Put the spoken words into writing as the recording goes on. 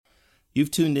You've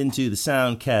tuned into the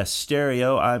Soundcast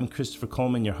Stereo. I'm Christopher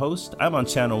Coleman, your host. I'm on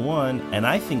Channel 1, and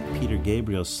I think Peter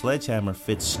Gabriel's sledgehammer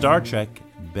fits Star Trek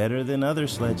better than other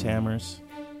sledgehammers.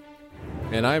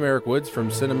 And I'm Eric Woods from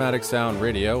Cinematic Sound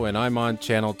Radio, and I'm on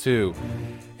Channel 2.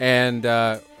 And,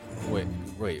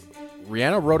 wait.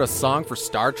 Rihanna wrote a song for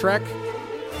Star Trek?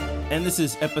 And this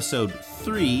is episode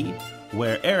 3,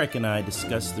 where Eric and I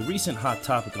discuss the recent hot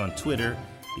topic on Twitter,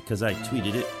 because I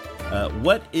tweeted it.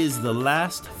 What is the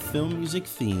last film music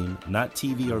theme, not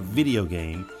TV or video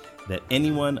game, that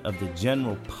anyone of the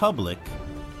general public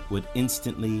would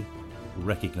instantly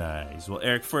recognize? Well,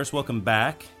 Eric, first, welcome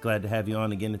back. Glad to have you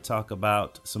on again to talk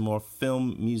about some more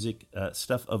film music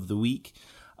stuff of the week.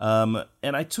 And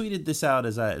I tweeted this out,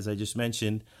 as I just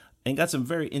mentioned, and got some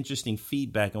very interesting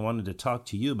feedback. I wanted to talk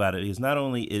to you about it, because not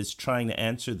only is trying to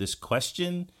answer this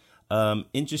question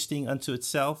interesting unto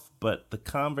itself, but the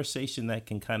conversation that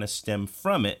can kind of stem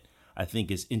from it, I think,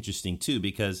 is interesting too,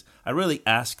 because I really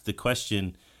asked the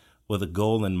question with a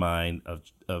goal in mind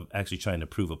of actually trying to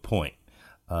prove a point.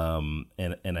 And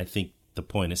I think the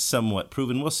point is somewhat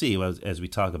proven. We'll see as we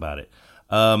talk about it.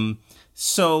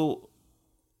 So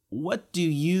what do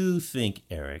you think,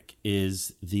 Eric,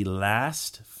 is the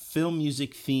last film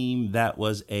music theme that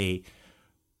was a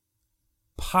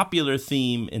popular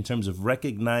theme in terms of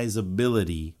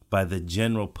recognizability by the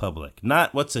general public?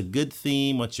 Not what's a good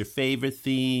theme, what's your favorite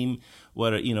theme,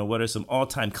 what are some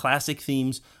all-time classic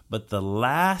themes, but the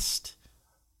last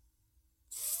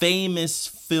famous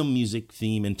film music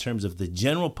theme in terms of the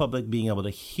general public being able to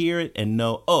hear it and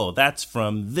know, oh, that's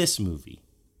from this movie.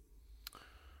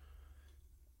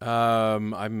 I'm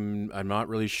not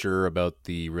really sure about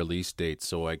the release date,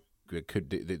 so I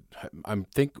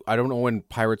don't know when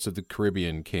Pirates of the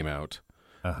Caribbean came out.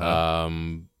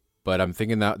 But I'm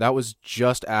thinking that was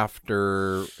just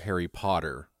after Harry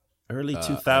Potter. Early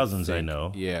 2000s, I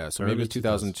know. Yeah, so maybe it was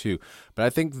 2002. But I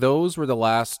think those were the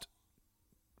last,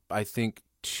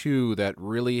 two that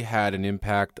really had an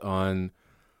impact on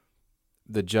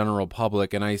the general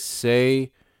public. And I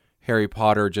say Harry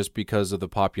Potter just because of the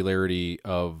popularity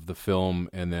of the film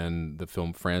and then the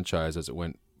film franchise as it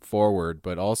went forward,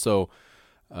 but also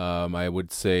I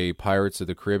would say Pirates of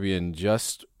the Caribbean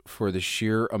just for the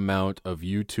sheer amount of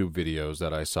YouTube videos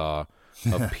that I saw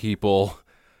of people,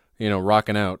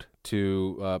 rocking out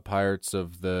to Pirates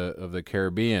of the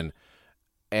Caribbean.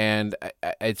 And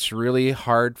it's really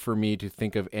hard for me to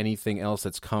think of anything else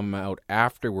that's come out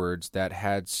afterwards that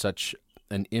had such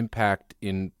an impact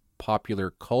in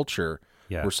popular culture,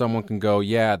 where someone can go,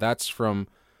 yeah, that's from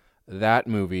that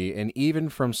movie. And even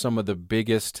from some of the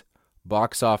biggest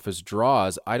box office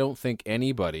draws, I don't think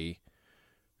anybody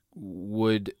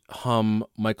would hum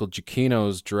Michael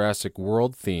Giacchino's Jurassic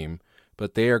World theme,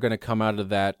 but they are going to come out of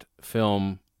that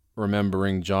film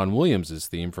remembering John Williams'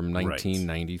 theme from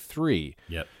 1993. Right.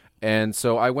 Yep. And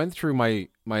so I went through my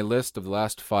list of the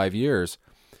last 5 years,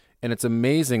 and it's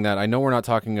amazing that I know we're not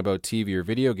talking about TV or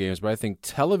video games, but I think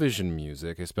television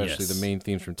music, especially the main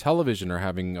themes from television, are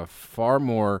having a far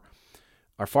more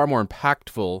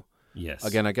impactful. Yes.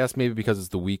 Again, I guess maybe because it's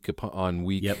the week on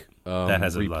week that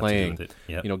has replaying. A lot to do with it.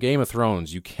 Yep. Game of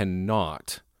Thrones, you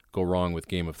cannot go wrong with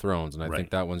Game of Thrones, and I think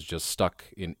that one's just stuck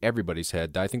in everybody's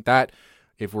head. I think that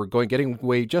if we're getting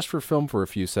away just for film for a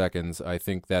few seconds, I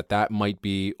think that might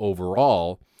be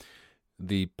overall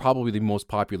probably the most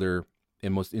popular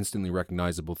and most instantly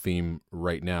recognizable theme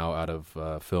right now out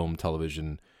of film,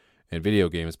 television, and video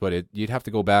games. But you'd have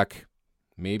to go back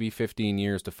maybe 15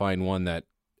 years to find one that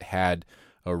had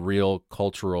a real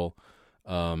cultural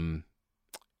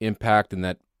impact and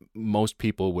that most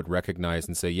people would recognize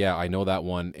and say, yeah, I know that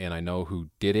one and I know who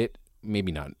did it.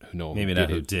 Maybe not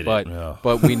who did it,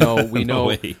 but we know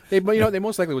No they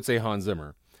most likely would say Hans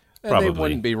Zimmer. And Probably. They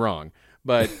wouldn't be wrong.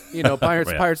 But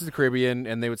Pirates of the Caribbean,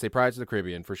 and they would say Pirates of the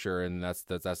Caribbean for sure, and that's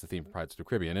the theme for Pirates of the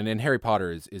Caribbean. And Harry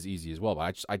Potter is easy as well.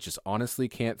 But I just honestly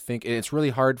can't think. It's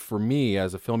really hard for me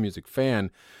as a film music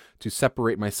fan to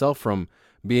separate myself from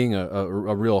being a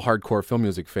real hardcore film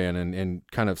music fan and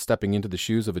kind of stepping into the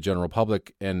shoes of a general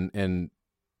public and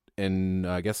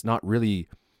I guess not really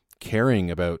caring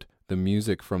about the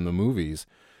music from the movies.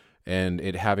 And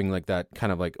it having like that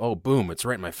kind of like, oh, boom, it's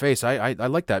right in my face. I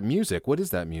like that music. What is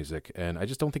that music? And I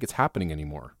just don't think it's happening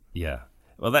anymore. Yeah.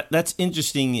 Well, that's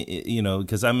interesting,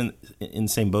 because I'm in the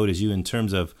same boat as you in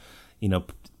terms of, trying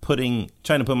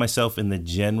to put myself in the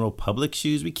general public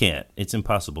shoes. We can't. It's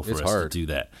impossible for us to do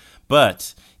that.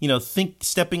 But,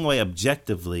 stepping away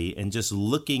objectively and just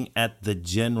looking at the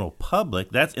general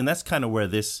public, that's kind of where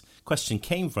this question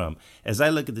came from. As I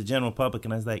look at the general public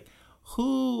and I was like,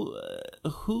 who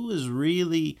is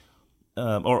really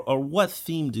or what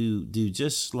theme do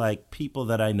just like people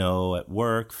that I know at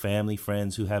work, family,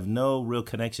 friends who have no real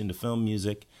connection to film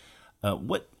music,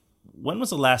 when was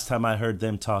the last time I heard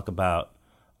them talk about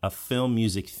a film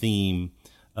music theme,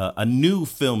 a new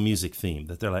film music theme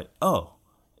that they're like, oh,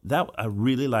 that I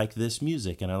really like this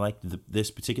music and I like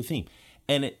this particular theme,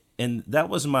 and that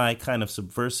was my kind of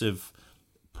subversive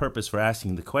purpose for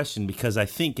asking the question, because I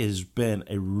think it has been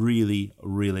a really,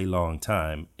 really long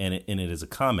time, and it is a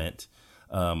comment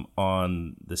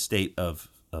on the state of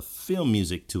film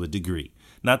music to a degree.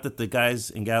 Not that the guys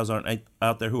and gals aren't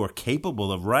out there who are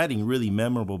capable of writing really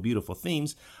memorable, beautiful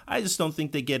themes. I just don't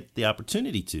think they get the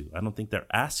opportunity to. I don't think they're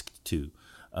asked to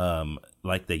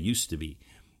like they used to be.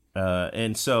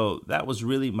 And so that was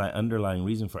really my underlying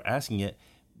reason for asking it.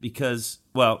 Because,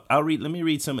 well, let me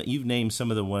read some. You've named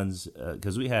some of the ones,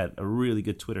 because we had a really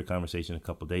good Twitter conversation a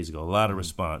couple of days ago. A lot of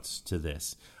response to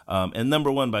this. And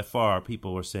number one by far,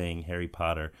 people were saying Harry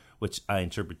Potter, which I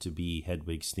interpret to be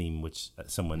Hedwig's theme, which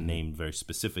someone named very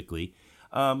specifically.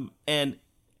 Well,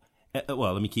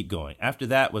 let me keep going. After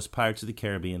that was Pirates of the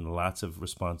Caribbean. Lots of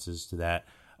responses to that.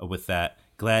 With that,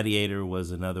 Gladiator was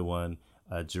another one.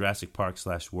 Jurassic Park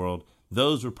 /World.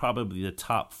 Those were probably the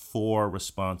top 4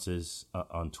 responses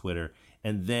on Twitter.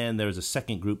 And then there was a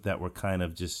second group that were kind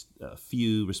of just a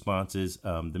few responses.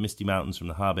 The Misty Mountains from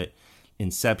The Hobbit,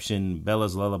 Inception,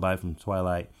 Bella's Lullaby from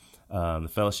Twilight, the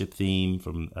Fellowship theme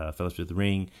from Fellowship of the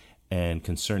Ring, and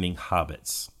Concerning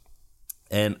Hobbits.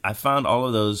 And I found all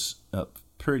of those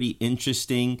pretty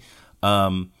interesting.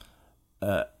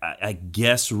 I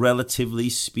guess, relatively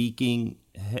speaking,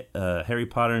 Harry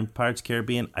Potter and Pirates of the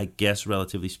Caribbean, I guess,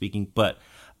 relatively speaking. But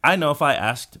I know if I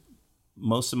asked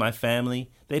most of my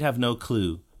family, they'd have no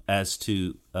clue as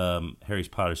to Harry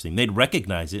Potter's theme. They'd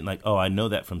recognize it and like, oh, I know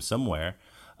that from somewhere.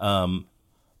 And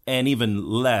even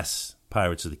less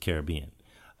Pirates of the Caribbean.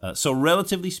 So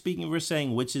relatively speaking, we're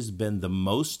saying which has been the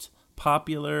most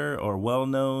popular or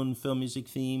well-known film music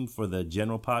theme for the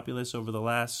general populace over the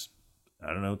last,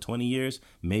 20 years.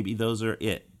 Maybe those are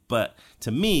it. But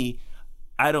to me,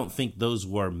 I don't think those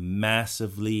were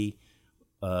massively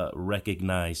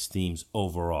recognized themes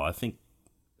overall. I think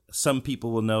some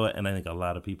people will know it, and I think a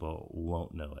lot of people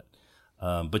won't know it.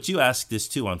 But you asked this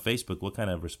too on Facebook. What kind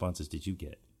of responses did you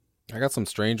get? I got some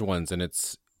strange ones, and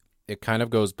it kind of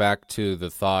goes back to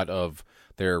the thought of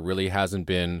there really hasn't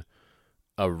been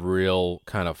a real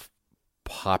kind of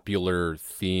popular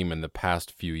theme in the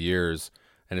past few years.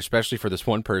 And especially for this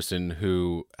one person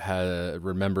who had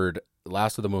remembered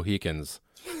Last of the Mohicans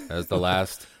as the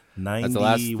last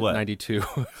 92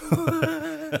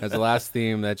 as the last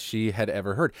theme that she had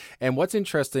ever heard. And what's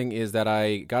interesting is that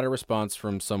I got a response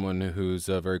from someone who's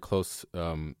very close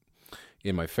in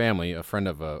my family, a friend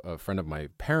of my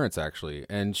parents actually,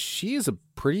 and she is a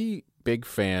pretty big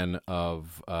fan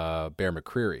of Bear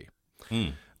McCreary.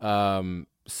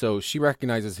 So she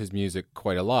recognizes his music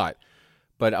quite a lot.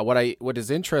 But what is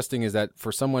interesting is that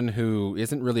for someone who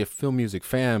isn't really a film music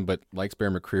fan but likes Bear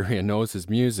McCreary and knows his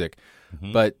music,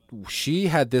 but she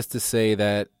had this to say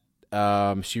that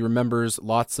she remembers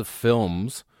lots of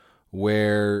films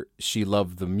where she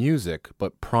loved the music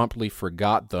but promptly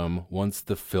forgot them once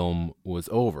the film was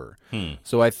over.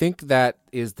 So I think that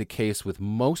is the case with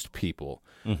most people,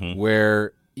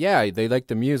 where, yeah, they like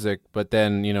the music, but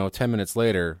then, 10 minutes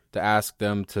later, to ask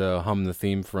them to hum the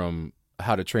theme from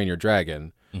How to Train Your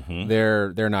Dragon,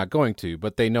 they're not going to,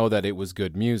 but they know that it was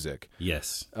good music.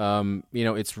 Yes.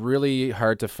 It's really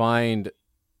hard to find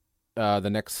the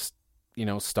next,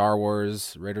 Star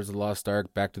Wars, Raiders of the Lost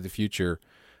Ark, Back to the Future,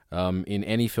 in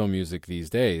any film music these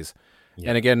days. Yeah.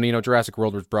 And again, Jurassic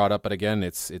World was brought up, but again,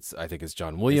 I think it's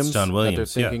John Williams, that they're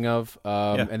thinking of.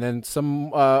 And then some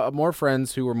more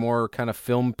friends who were more kind of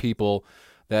film people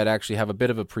that actually have a bit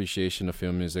of appreciation of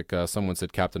film music. Someone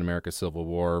said Captain America Civil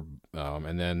War.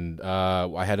 And then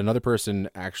I had another person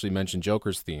actually mention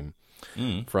Joker's theme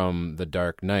from The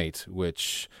Dark Knight,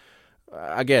 which,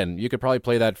 again, you could probably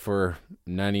play that for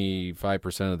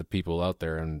 95% of the people out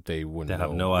there, and they wouldn't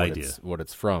have no idea what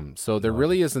it's from. So there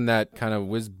really isn't that kind of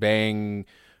whiz-bang,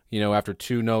 after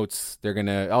 2 notes, they're going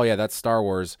to, oh, yeah, that's Star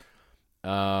Wars.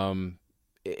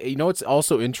 What's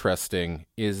also interesting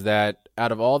is that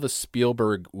out of all the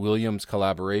Spielberg-Williams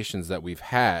collaborations that we've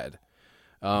had,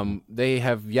 they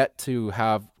have yet to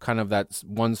have kind of that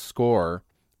one score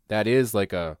that is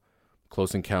like a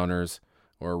Close Encounters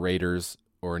or a Raiders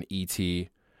or an E.T.,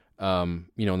 in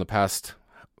the past,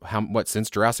 since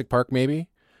Jurassic Park maybe?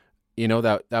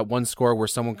 That one score where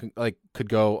someone could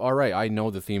go, all right, I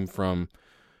know the theme from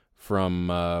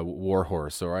War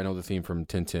Horse, or I know the theme from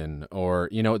Tintin, or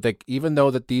even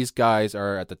though that these guys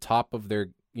are at the top of their,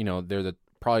 they're the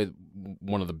probably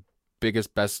one of the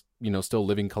biggest, best, still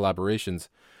living collaborations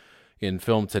in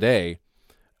film today.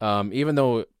 Even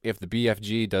though if the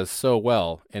BFG does so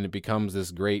well and it becomes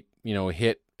this great,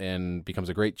 hit and becomes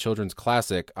a great children's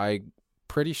classic, I'm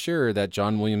pretty sure that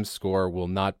John Williams' score will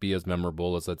not be as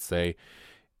memorable as, let's say,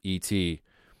 E.T.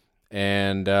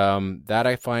 And that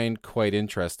I find quite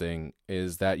interesting,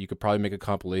 is that you could probably make a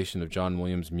compilation of John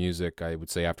Williams music, I would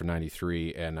say, after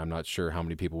 '93, and I'm not sure how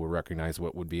many people would recognize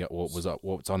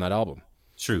what's on that album.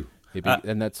 True.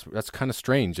 And that's kind of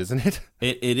strange, isn't it?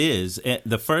 It is.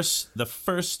 The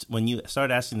first when you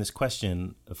started asking this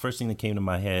question, the first thing that came to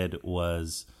my head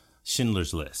was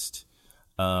Schindler's List.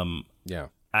 Yeah.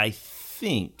 I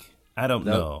think, I don't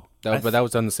know. But that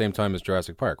was done the same time as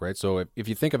Jurassic Park, right? So if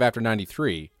you think of after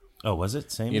 '93. Oh, was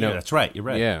it? Same year? That's right. You're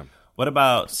right. Yeah. What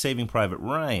about Saving Private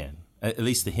Ryan? At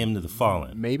least the Hymn to the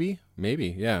Fallen. Maybe,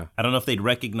 yeah. I don't know if they'd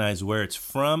recognize where it's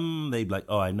from. They'd be like,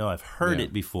 oh, I know I've heard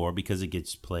it before because it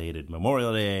gets played at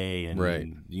Memorial Day and,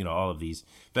 all of these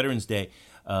Veterans Day.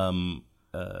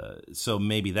 So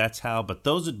maybe that's how. But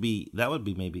that would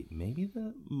be maybe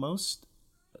the most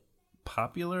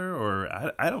popular, or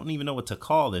I don't even know what to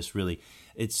call this, really.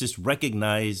 It's just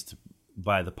recognized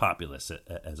by the populace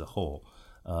as a whole.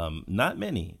 Not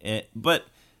many, but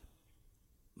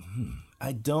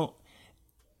I don't.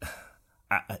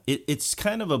 It's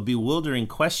kind of a bewildering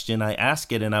question. I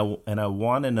ask it, and I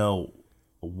want to know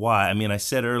why. I mean, I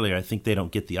said earlier, I think they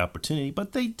don't get the opportunity,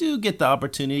 but they do get the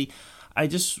opportunity. I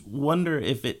just wonder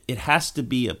if it has to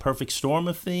be a perfect storm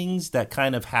of things that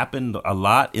kind of happened a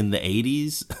lot in the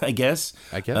 80s, I guess.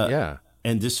 Yeah.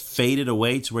 And just faded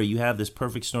away to where you have this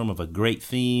perfect storm of a great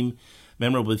theme,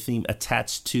 memorable theme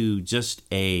attached to just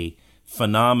a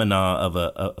phenomenon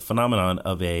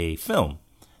of a film.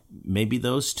 Maybe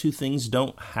those two things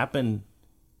don't happen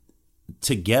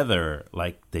together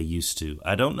like they used to.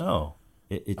 I don't know.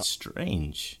 It's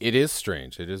strange. It is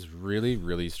strange. It is really,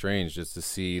 really strange just to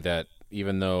see that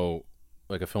even though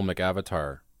like a film like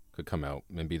Avatar could come out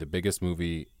and be the biggest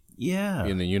movie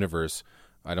in the universe,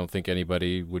 I don't think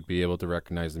anybody would be able to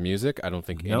recognize the music. I don't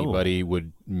think anybody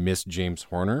would miss James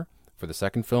Horner for the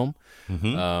second film.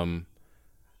 Mm-hmm.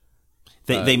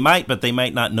 They might, but they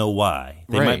might not know why.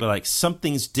 They might be like,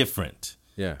 something's different.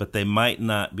 Yeah. But they might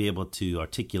not be able to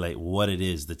articulate what it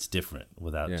is that's different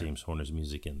without James Horner's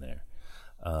music in there.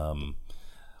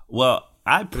 Well,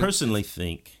 I personally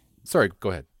think... Sorry, go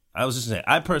ahead. I was just saying,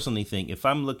 I personally think if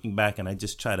I'm looking back and I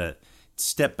just try to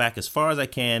step back as far as I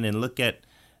can and look at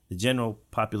the general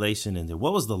population and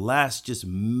what was the last just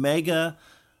mega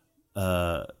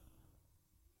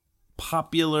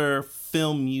popular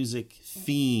film music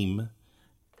theme,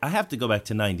 I have to go back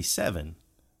to 97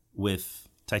 with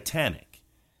Titanic.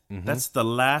 Mm-hmm. That's the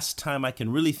last time I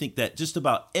can really think that just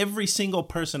about every single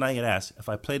person I get asked, if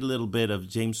I played a little bit of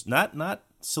James, not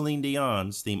Celine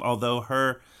Dion's theme,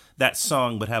 although that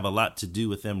song would have a lot to do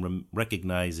with them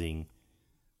recognizing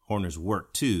Horner's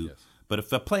work too. Yes. But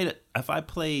if I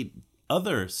played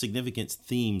other significant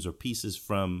themes or pieces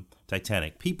from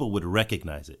Titanic, people would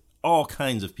recognize it. All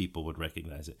kinds of people would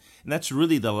recognize it. And that's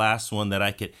really the last one that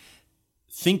I could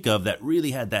think of that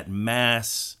really had that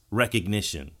mass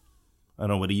recognition. I don't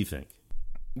know. What do you think?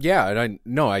 Yeah, and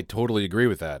I totally agree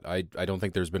with that. I don't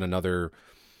think there's been another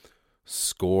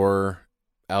score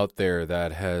out there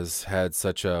that has had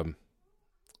such a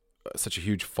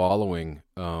huge following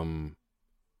from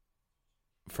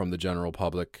the general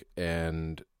public.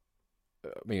 And I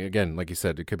mean, again, like you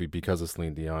said, it could be because of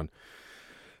Celine Dion.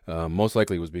 Most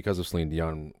likely it was because of Celine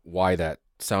Dion why that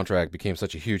soundtrack became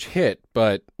such a huge hit.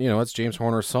 But it's James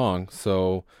Horner's song,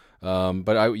 so.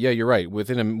 But you're right.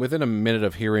 Within a minute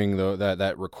of hearing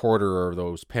that recorder or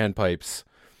those panpipes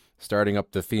starting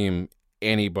up the theme,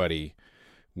 anybody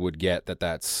would get that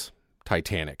that's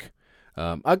Titanic.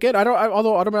 Again,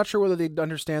 although I'm not sure whether they'd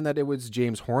understand that it was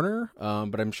James Horner,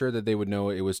 but I'm sure that they would know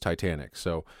it was Titanic.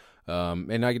 So,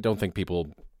 and I don't think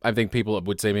I think people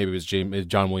would say maybe it was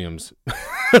John Williams.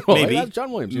 Well, maybe that's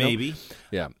John Williams. Maybe.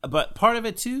 Yeah. But part of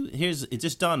it too, it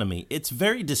just dawned on me. It's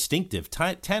very distinctive.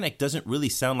 Titanic doesn't really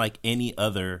sound like any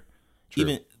other. True.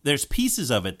 Even there's pieces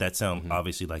of it that sound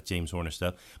obviously like James Horner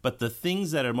stuff, but the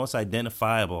things that are most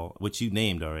identifiable, which you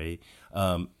named already,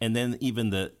 and then even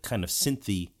the kind of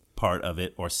synthy part of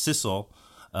it or Sissel,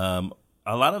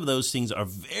 a lot of those things are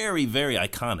very, very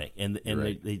iconic, and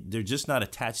right. they're just not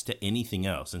attached to anything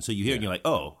else. And so you hear it and you're like,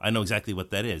 oh, I know exactly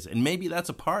what that is. And maybe that's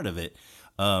a part of it.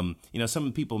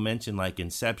 Some people mention like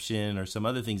Inception or some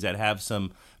other things that have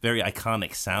some very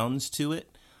iconic sounds to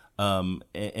it.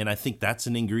 And I think that's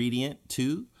an ingredient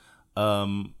too.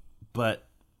 But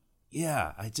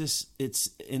yeah,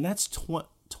 that's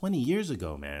 20 years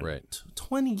ago, man. Right.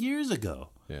 20 years ago.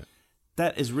 Yeah.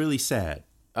 That is really sad.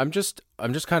 I'm just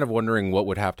kind of wondering what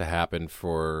would have to happen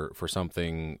for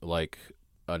something like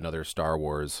another Star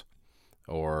Wars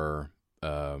or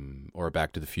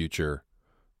Back to the Future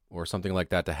or something like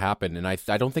that to happen. And I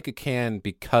don't think it can,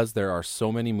 because there are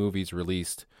so many movies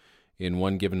released in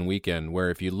one given weekend, where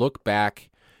if you look back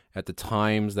at the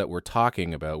times that we're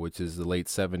talking about, which is the late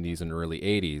 70s and early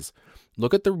 80s,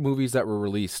 look at the movies that were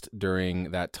released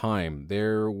during that time.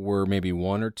 There were maybe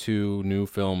one or two new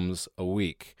films a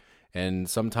week. And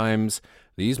sometimes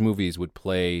these movies would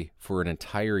play for an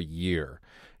entire year.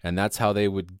 And that's how they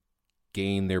would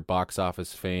gain their box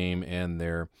office fame and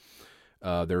their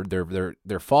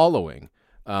following.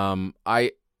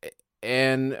 I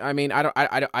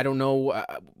don't know.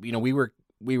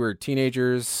 We were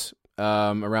teenagers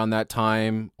around that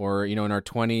time, or in our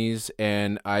 20s,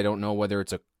 and I don't know whether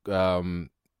it's an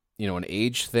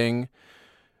age thing.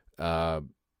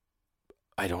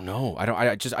 I don't know.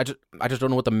 I just don't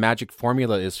know what the magic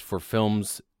formula is for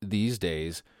films these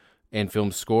days and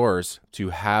film scores to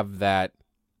have that.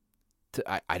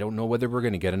 I don't know whether we're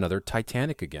going to get another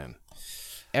Titanic again,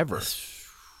 ever.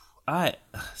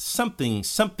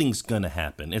 Something's gonna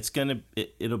happen.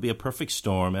 It'll be a perfect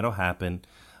storm. It'll happen.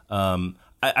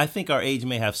 I think our age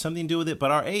may have something to do with it,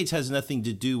 but our age has nothing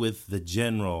to do with the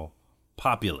general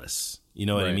populace. You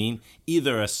know what I mean?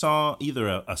 Either a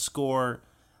score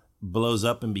blows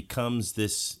up and becomes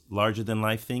this larger than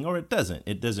life thing, or it doesn't.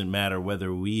 It doesn't matter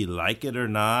whether we like it or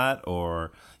not,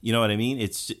 or you know what I mean?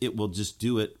 It will just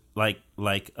do it like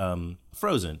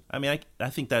Frozen. I mean, I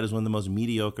think that is one of the most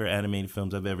mediocre animated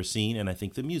films I've ever seen, and I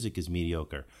think the music is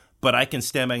mediocre. But I can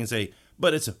stand back and say,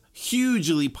 but it's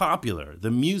hugely popular.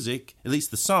 The music, at least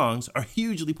the songs, are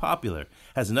hugely popular.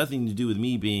 Has nothing to do with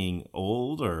me being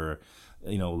old or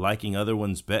liking other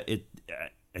ones better.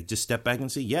 I just step back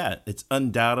and say, yeah, it's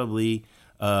undoubtedly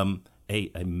a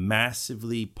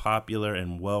massively popular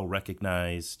and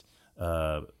well-recognized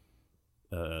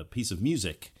piece of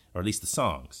music, or at least the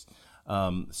songs.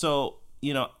 So,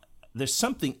 there's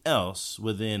something else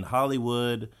within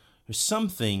Hollywood. There's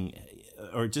something,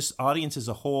 or just audience as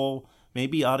a whole.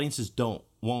 Maybe audiences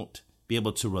won't be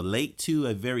able to relate to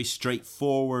a very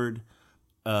straightforward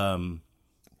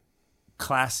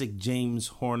classic James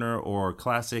Horner or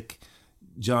classic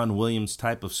John Williams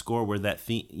type of score, where that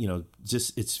theme,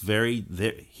 it's very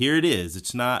there. Here it is.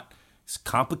 It's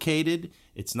complicated.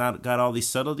 It's not got all these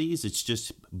subtleties. It's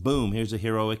just boom. Here's a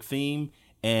heroic theme,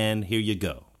 and here you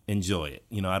go. Enjoy it.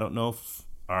 I don't know if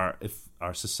our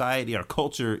society, our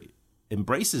culture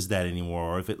embraces that anymore,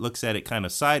 or if it looks at it kind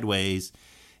of sideways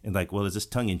and like, well, is this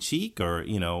tongue in cheek, or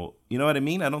you know what I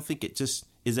mean? I don't think it just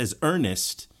is as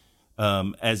earnest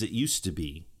as it used to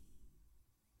be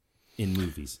in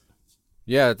movies.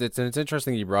 Yeah, it's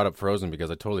interesting you brought up Frozen,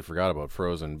 because I totally forgot about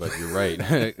Frozen. But you're right.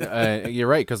 You're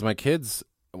right, because my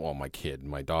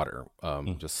daughter,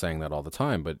 just saying that all the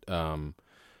time. But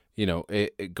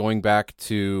going back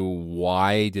to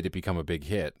why did it become a big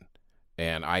hit?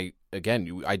 And I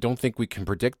don't think we can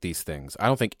predict these things. I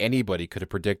don't think anybody could have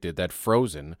predicted that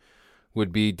Frozen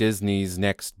would be Disney's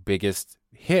next biggest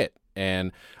hit.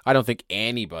 And I don't think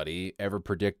anybody ever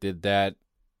predicted that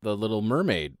The Little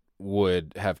Mermaid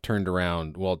would have turned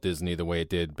around Walt Disney the way it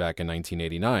did back in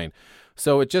 1989.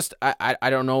 So it just, I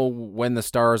don't know when the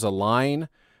stars align,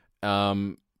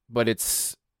 but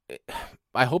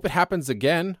I hope it happens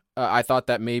again. I thought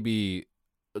that maybe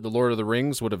The Lord of the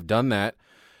Rings would have done that.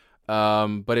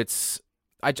 But the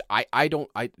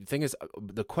thing is,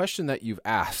 the question that you've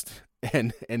asked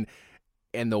and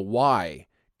the why,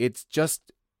 it's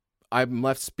just, I'm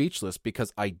left speechless,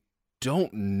 because I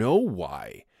don't know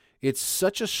why. It's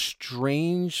such a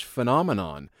strange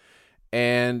phenomenon,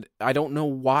 and I don't know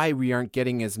why we aren't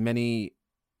getting as many,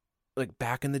 like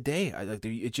back in the day.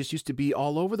 It just used to be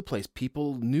all over the place.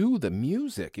 People knew the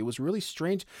music. It was really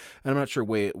strange, and I'm not sure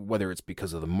whether it's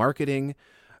because of the marketing,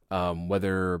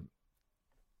 whether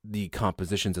the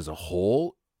compositions as a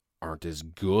whole aren't as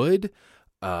good.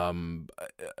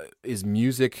 Is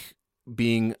music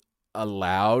being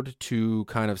allowed to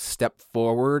kind of step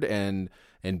forward and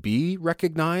be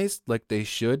recognized like they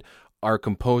should? Are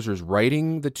composers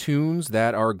writing the tunes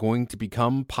that are going to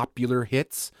become popular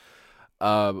hits?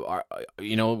 Are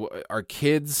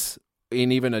kids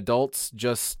and even adults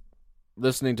just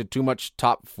listening to too much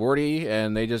top 40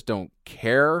 and they just don't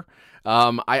care?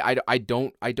 I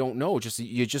don't know.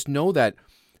 You just know that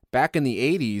back in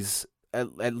the 80s,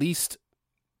 at least,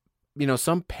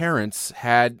 some parents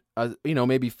had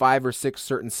maybe 5 or 6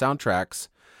 certain soundtracks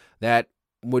that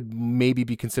would maybe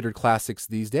be considered classics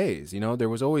these days. There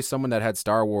was always someone that had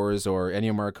Star Wars or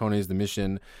Ennio Morricone's The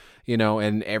Mission,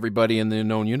 and everybody in the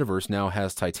known universe now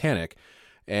has Titanic.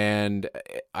 And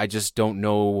I just don't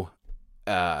know.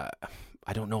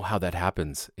 I don't know how that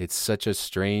happens. It's such a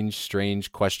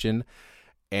strange question.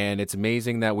 And it's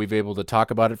amazing that we've able to talk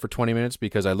about it for 20 minutes,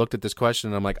 because I looked at this question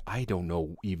and I'm like, I don't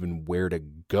know even where to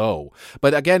go.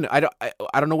 But again, I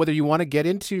don't know whether you want to get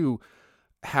into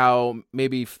how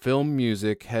maybe film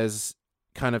music has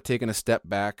kind of taken a step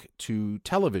back to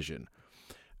television.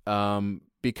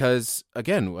 Because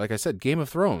again, like I said, Game of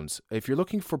Thrones, if you're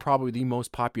looking for probably the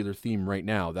most popular theme right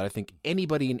now that I think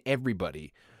anybody and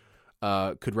everybody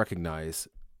could recognize,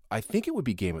 I think it would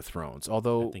be Game of Thrones.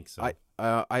 Although I think so.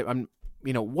 I'm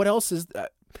what else is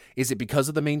that? Is it because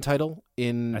of the main title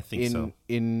I think so.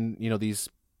 in these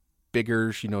bigger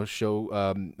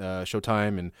Showtime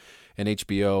and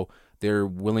HBO, they're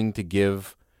willing to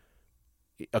give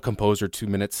a composer 2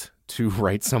 minutes to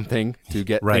write something to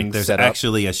get things There's set up.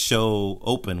 actually a show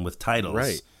open with titles.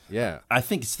 Right. Yeah. I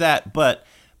think it's that, but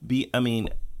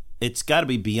it's got to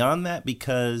be beyond that,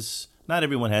 because not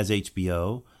everyone has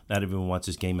HBO. Not everyone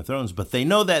watches Game of Thrones, but they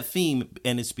know that theme,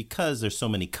 and it's because there's so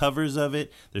many covers of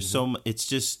it. There's it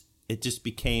just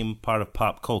became part of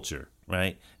pop culture,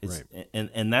 right?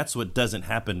 And that's what doesn't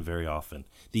happen very often.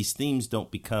 These themes don't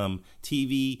become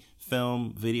TV,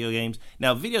 film, video games.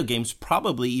 Now, video games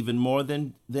probably even more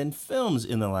than films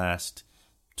in the last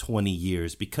 20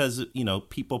 years, because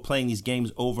people playing these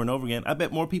games over and over again. I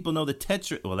bet more people know the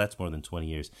Tetris. Well, that's more than 20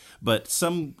 years, but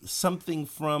something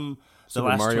from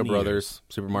Super Mario Brothers.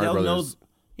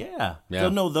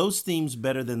 They'll know those themes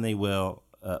better than they will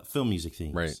film music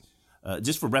themes. Right.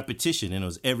 Just for repetition, and it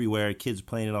was everywhere. Kids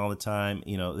playing it all the time.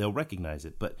 They'll recognize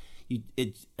it. But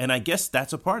and I guess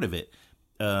that's a part of it.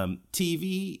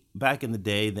 TV back in the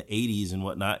day, the 80s and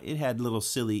whatnot, it had little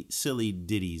silly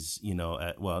ditties.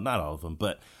 Well, not all of them,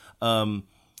 but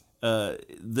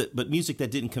but music that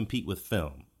didn't compete with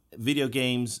film. Video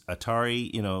games,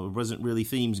 Atari, there wasn't really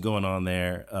themes going on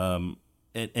there.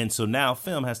 And so now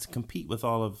film has to compete with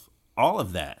all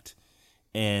of that.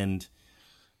 And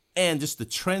just the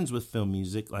trends with film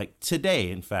music, like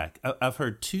today, in fact, I've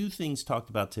heard two things talked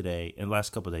about today in the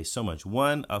last couple of days so much.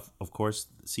 One, of course,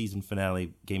 season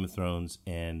finale, Game of Thrones,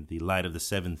 and the Light of the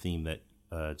Seven theme that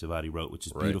Javadi wrote, which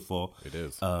is beautiful. It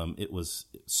is. It was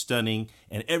stunning,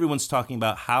 and everyone's talking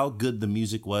about how good the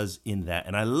music was in that,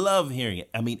 and I love hearing it.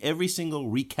 Every single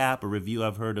recap or review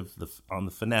I've heard on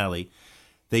the finale,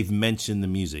 they've mentioned the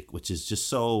music, which is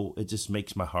just it just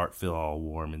makes my heart feel all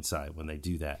warm inside when they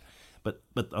do that. But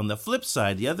on the flip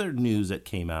side, the other news that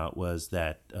came out was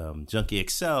that Junkie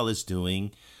XL is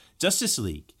doing Justice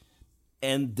League.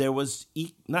 And there was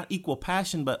not equal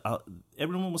passion, but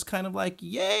everyone was kind of like,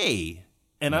 yay.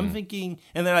 And I'm thinking,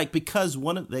 and they're like,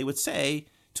 they would say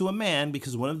to a man,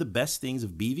 because one of the best things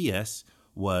of BVS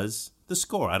was the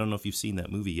score. I don't know if you've seen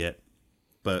that movie yet,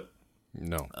 but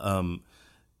no.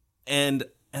 And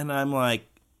I'm like,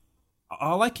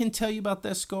 all I can tell you about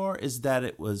that score is that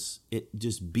it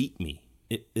just beat me.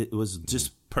 It was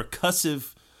just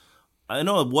percussive. I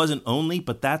know it wasn't only,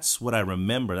 but that's what I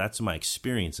remember. That's my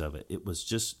experience of it.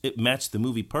 It matched the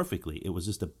movie perfectly. It was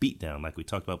just a beatdown, like we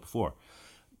talked about before.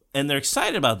 And they're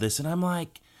excited about this, and I'm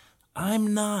like,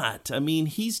 I'm not.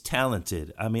 He's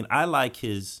talented. I like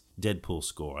his Deadpool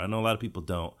score. I know a lot of people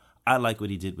don't. I like what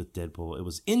he did with Deadpool. It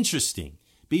was interesting.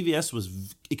 BVS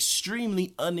was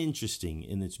extremely uninteresting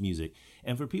in its music.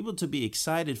 And for people to be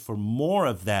excited for more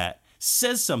of that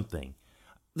says something.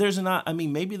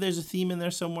 Maybe there's a theme in there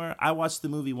somewhere. I watched the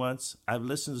movie once. I've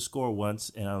listened to the score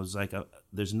once, and I was like,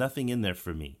 there's nothing in there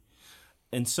for me.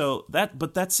 And so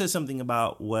that says something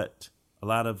about what a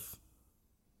lot of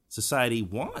society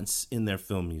wants in their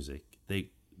film music.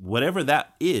 Whatever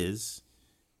that is,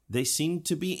 they seem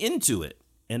to be into it.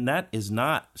 And that is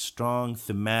not strong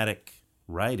thematic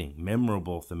writing,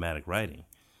 memorable thematic writing.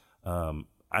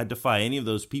 I defy any of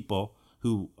those people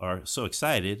who are so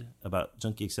excited about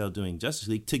Junkie XL doing Justice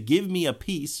League to give me a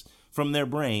piece from their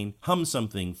brain, hum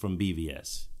something from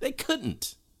BVS. They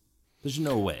couldn't. There's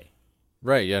no way.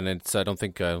 Right, yeah, and I don't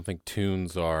think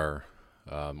tunes are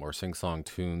or sing-song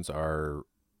tunes are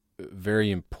very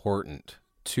important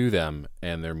to them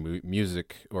and their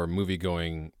music or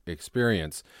movie-going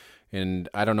experience. And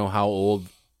I don't know how old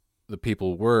the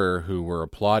people were who were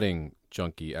applauding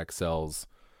Junkie XL's.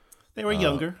 They were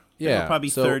younger. They were probably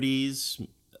 30s.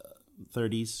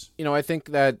 I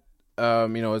think that,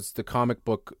 as the comic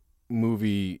book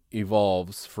movie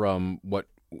evolves from what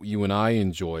you and I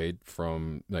enjoyed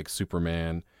from like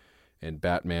Superman and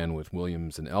Batman with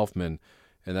Williams and Elfman,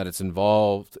 and that it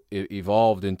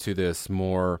evolved into this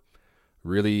more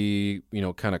really,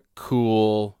 kind of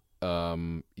cool,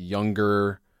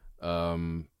 younger,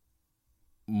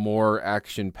 more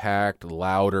action-packed,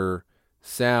 louder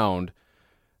sound.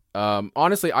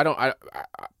 Honestly, I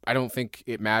don't think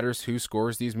it matters who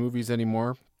scores these movies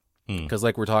anymore, because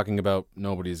like we're talking about,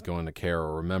 nobody's going to care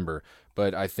or remember.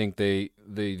 But I think the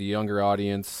younger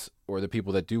audience, or the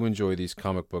people that do enjoy these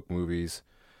comic book movies,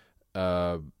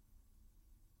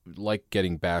 like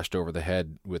getting bashed over the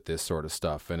head with this sort of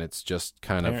stuff, and it's just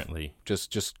kind Apparently. of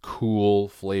just cool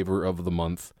flavor of the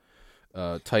month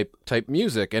type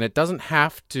music, and it doesn't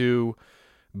have to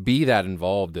be that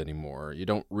involved anymore. You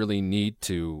don't really need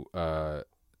to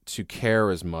care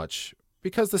as much,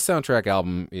 because the soundtrack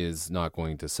album is not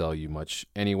going to sell you much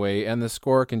anyway, and the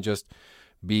score can just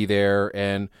be there,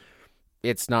 and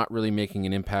it's not really making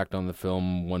an impact on the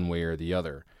film one way or the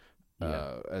other.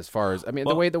 As far as,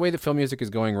 the way the film music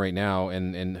is going right now,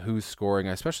 and who's scoring,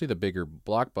 especially the bigger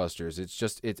blockbusters,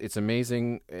 it's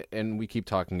amazing. And we keep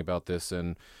talking about this,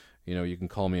 and you can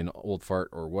call me an old fart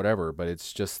or whatever, but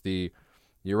it's just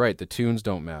you're right. The tunes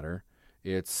don't matter.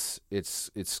 It's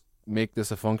make this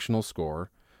a functional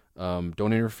score.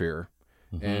 Don't interfere,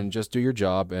 and just do your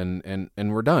job, and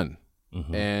we're done.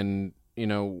 And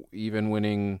even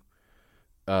winning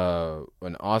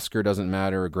an Oscar doesn't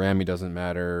matter, a Grammy doesn't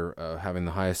matter, having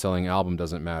the highest selling album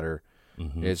doesn't matter.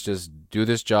 It's just do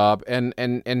this job, and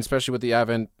especially with the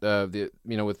advent,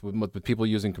 with people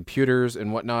using computers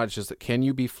and whatnot, it's just that, can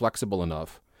you be flexible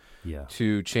enough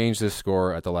to change this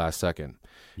score at the last second?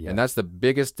 And that's the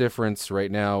biggest difference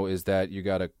right now, is that you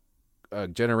got a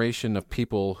generation of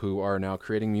people who are now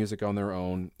creating music on their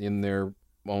own, in their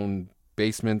own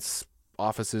basements,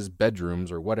 offices,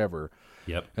 bedrooms, or whatever.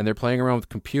 And they're playing around with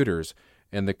computers,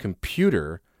 and the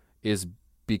computer is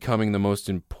becoming the most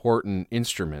important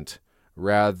instrument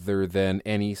rather than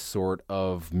any sort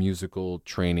of musical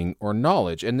training or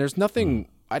knowledge. And there's nothing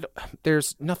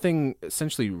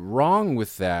essentially wrong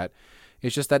with that.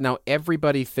 It's just that now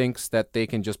everybody thinks that they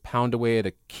can just pound away at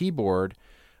a keyboard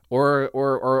or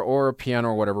a piano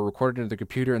or whatever, record it into the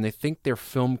computer, and they think they're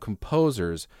film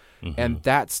composers, and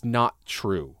that's not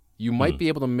true. You might be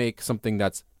able to make something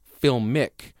that's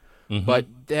filmic, but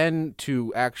then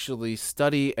to actually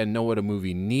study and know what a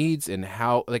movie needs, and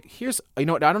how, here's, I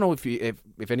don't know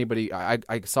if anybody,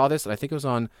 I saw this, and I think it was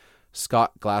on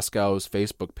Scott Glasgow's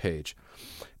Facebook page,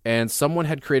 and someone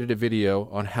had created a video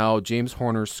on how James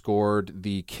Horner scored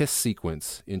the kiss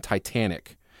sequence in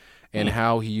Titanic, and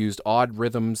how he used odd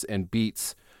rhythms and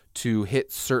beats to hit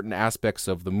certain aspects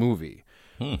of the movie.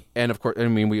 And of course,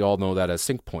 we all know that as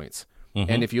sync points.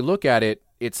 And if you look at it,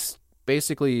 it's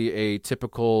basically a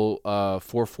typical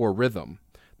 4/4 rhythm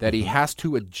that he has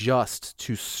to adjust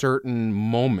to certain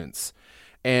moments.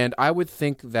 And I would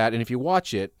think that, and if you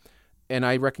watch it, and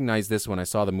I recognize this when I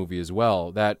saw the movie as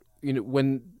well, that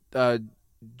when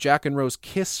Jack and Rose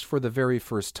kiss for the very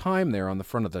first time there on the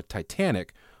front of the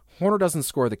Titanic, Horner doesn't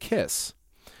score the kiss.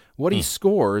 What he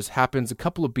scores happens a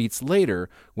couple of beats later,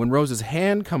 when Rose's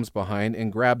hand comes behind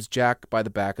and grabs Jack by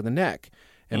the back of the neck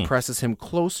and presses him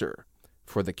closer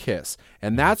for the kiss.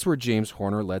 And that's where James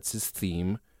Horner lets his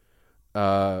theme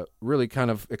really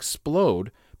kind of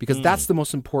explode, because that's the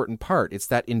most important part. It's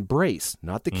that embrace,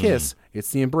 not the kiss. It's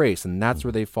the embrace, and that's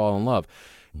where they fall in love.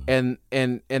 And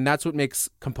that's what makes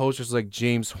composers like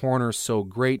James Horner so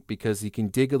great, because he can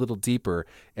dig a little deeper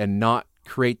and not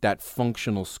create that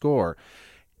functional score.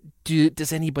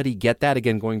 Does anybody get that?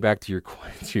 Again, going back to your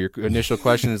initial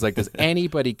question, is does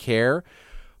anybody care?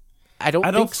 I don't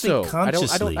think so.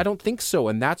 Consciously. I don't think so,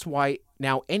 and that's why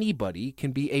now anybody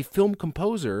can be a film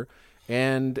composer,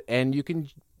 and you can,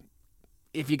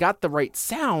 if you got the right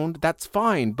sound, that's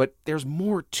fine. But there's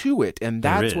more to it, and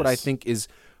that's what I think is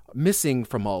missing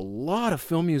from a lot of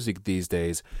film music these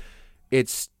days.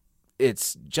 It's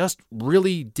just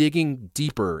really digging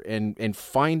deeper and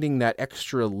finding that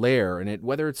extra layer, and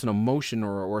whether it's an emotion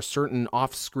or a certain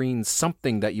off-screen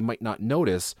something that you might not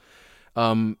notice.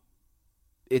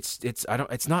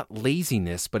 It's not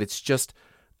laziness, but it's just,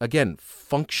 again,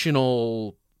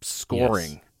 functional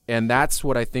scoring. And that's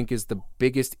what I think is the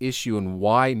biggest issue, and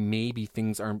why maybe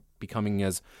things aren't becoming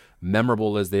as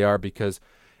memorable as they are, because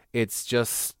it's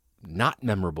just not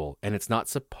memorable, and it's not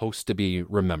supposed to be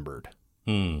remembered.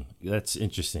 That's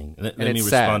interesting. Let me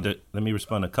respond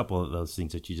to a couple of those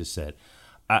things that you just said.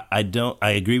 I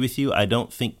agree with you. I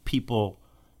don't think people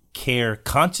care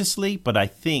consciously, but I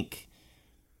think,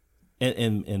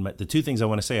 and the two things I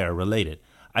want to say are related.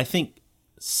 I think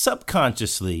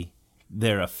subconsciously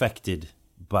they're affected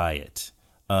by it.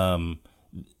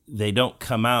 They don't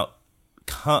come out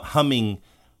humming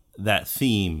that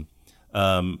theme.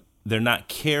 They're not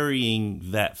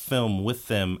carrying that film with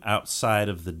them outside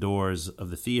of the doors of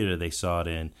the theater they saw it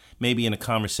in, maybe in a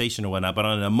conversation or whatnot, but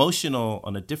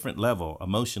on a different level,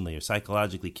 emotionally or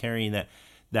psychologically, carrying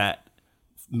that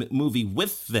movie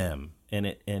with them,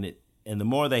 and the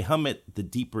more they hum it, the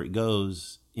deeper it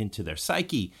goes into their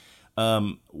psyche.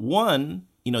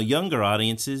 Younger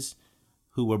audiences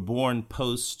who were born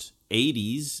post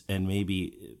 80s and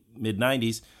maybe mid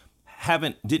 90s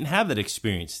didn't have that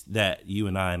experience that you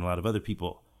and I and a lot of other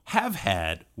people have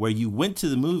had, where you went to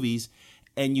the movies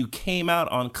and you came out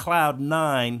on cloud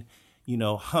nine,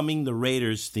 humming the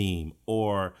Raiders theme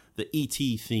or the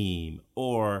E.T. theme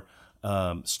or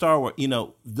Star Wars.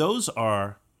 Those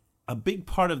are a big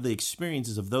part of the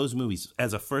experiences of those movies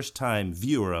as a first-time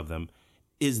viewer of them,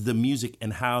 is the music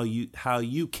and how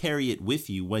you carry it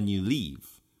with you when you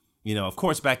leave. Of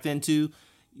course, back then too,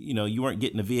 you weren't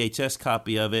getting a VHS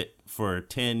copy of it for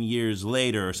 10 years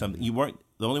later or something.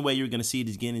 The only way you were going to see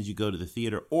it again is you go to the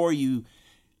theater, or you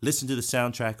listen to the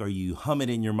soundtrack, or you hum it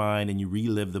in your mind and you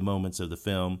relive the moments of the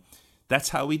film. That's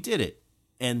how we did it.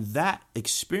 And that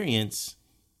experience,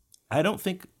 I don't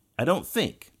think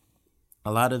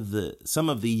some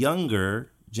of the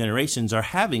younger generations are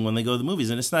having when they go to the movies,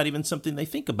 and it's not even something they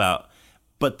think about,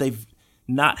 but they've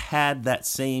not had that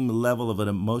same level of an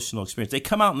emotional experience. They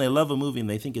come out and they love a movie and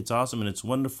they think it's awesome and it's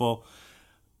wonderful,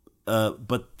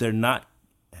 but they're not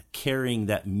carrying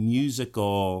that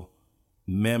musical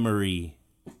memory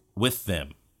with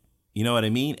them. You know what I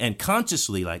mean? And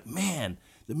consciously, like, man,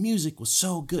 the music was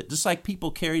so good. Just like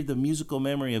people carried the musical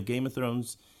memory of Game of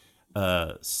Thrones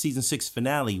season 6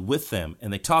 finale with them,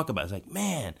 and they talk about it. It's like,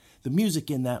 man, the music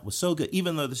in that was so good.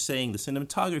 Even though they're saying the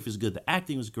cinematography is good, the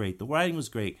acting was great, the writing was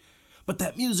great, but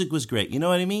that music was great. You know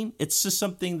what I mean? It's just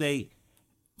something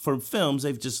for films,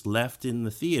 they've just left in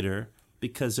the theater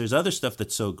because there's other stuff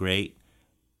that's so great,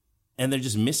 and they're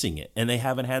just missing it, and they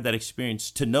haven't had that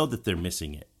experience to know that they're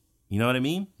missing it. You know what I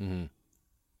mean? Mm-hmm.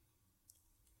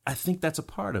 I think that's a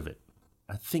part of it.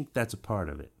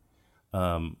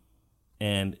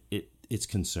 And it's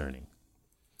concerning.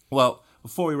 Well,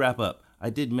 before we wrap up, I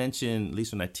did mention, at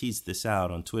least when I teased this out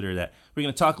on Twitter, that we're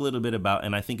going to talk a little bit about,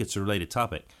 and I think it's a related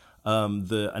topic,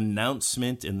 the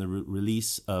announcement and the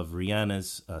release of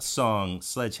Rihanna's song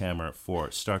Sledgehammer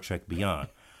for Star Trek Beyond.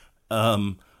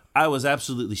 I was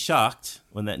absolutely shocked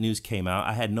when that news came out.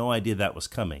 I had no idea that was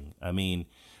coming. I mean,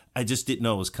 I just didn't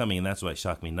know it was coming, and that's why it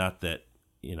shocked me. Not that,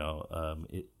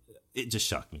 it just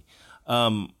shocked me.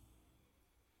 And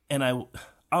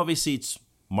obviously it's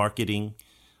marketing,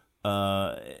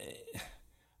 but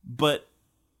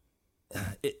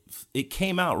it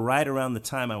came out right around the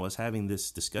time I was having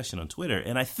this discussion on Twitter,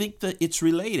 and I think that it's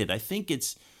related. I think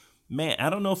it's, I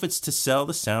don't know if it's to sell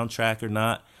the soundtrack or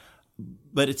not,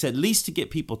 but it's at least to get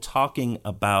people talking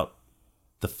about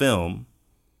the film,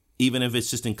 even if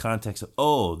it's just in context of,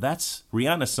 oh, that's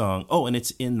Rihanna's song, oh, and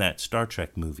it's in that Star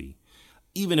Trek movie,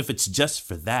 even if it's just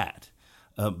for that.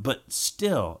 But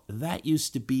still, that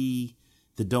used to be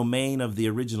the domain of the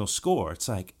original score. It's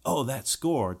like, oh, that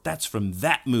score, that's from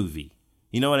that movie.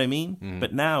 You know what I mean? Mm.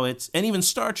 But now and even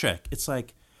Star Trek, it's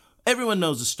like everyone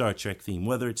knows the Star Trek theme,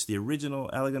 whether it's the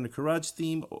original Alexander Courage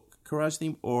theme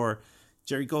or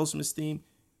Jerry Goldsmith's theme.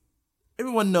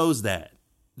 Everyone knows that.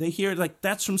 They hear it like,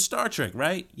 that's from Star Trek,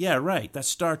 right? Yeah, right, that's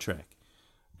Star Trek.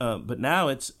 But now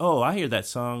it's, oh, I hear that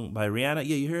song by Rihanna.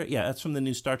 Yeah, you hear it? Yeah, that's from the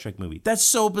new Star Trek movie. That's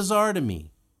so bizarre to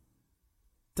me.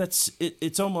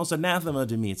 It's almost anathema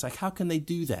to me. It's like, how can they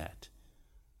do that?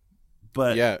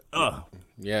 But yeah, I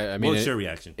mean, what's your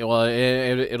reaction?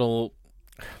 It'll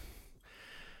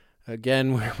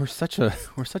again. We're such a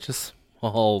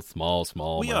small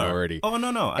minority. Oh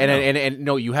no, and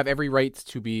no, you have every right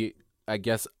to be, I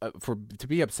guess, to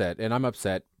be upset, and I'm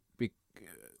upset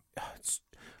because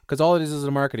all it is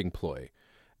a marketing ploy,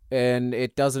 and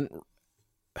it doesn't.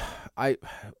 I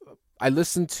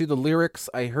listened to the lyrics.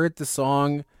 I heard the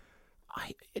song.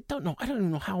 I don't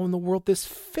even know how in the world this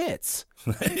fits.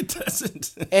 It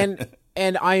doesn't. and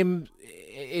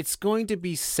it's going to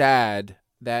be sad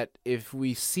that if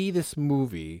we see this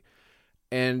movie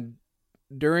and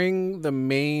during the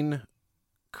main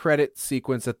credit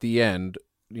sequence at the end,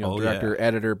 director,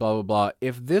 editor, blah, blah, blah,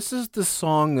 if this is the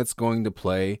song that's going to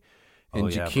play in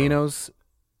Giacchino's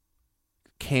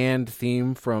canned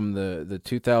theme from the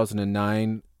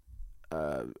 2009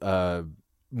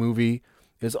 movie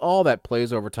is all that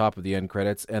plays over top of the end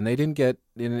credits, and they didn't get,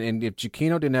 and if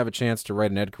Giacchino didn't have a chance to write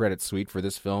an end credit suite for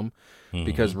this film,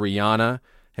 because Rihanna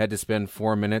had to spend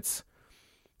 4 minutes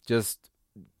just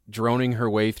droning her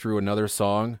way through another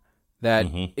song that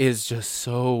is just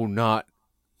so not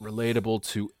relatable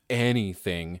to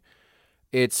anything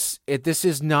This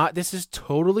is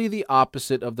totally the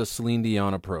opposite of the Celine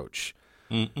Dion approach.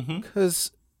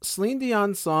 Because Celine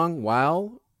Dion's song,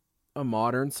 while a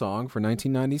modern song for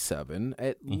 1997,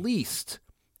 at least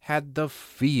had the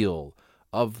feel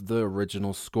of the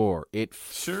original score. It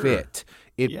fit.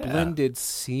 It blended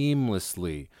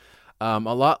seamlessly. A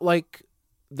lot like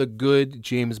the good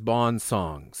James Bond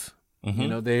songs. You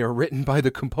know, they are written by the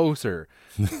composer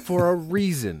for a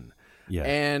reason. Yeah.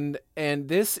 And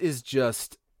this is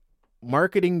just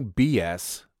marketing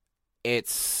BS.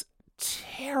 It's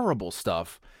terrible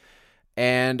stuff.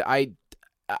 And I'm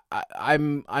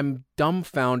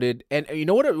dumbfounded. And you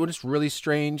know what is really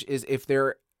strange is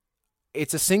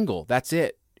it's a single. That's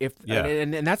it.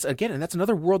 And that's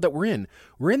another world that we're in.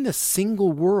 We're in the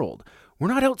single world. We're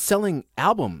not out selling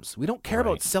albums. We don't care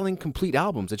about selling complete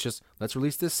albums. It's just, let's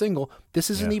release this single.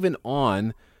 This isn't even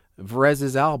on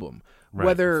Vrez's album.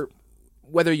 Right.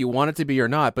 Whether you want it to be or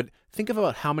not, but think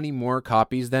about how many more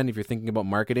copies then, if you're thinking about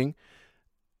marketing,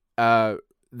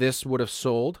 this would have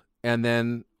sold, and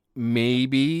then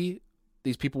maybe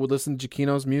these people would listen to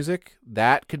Giacchino's music.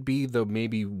 That could be the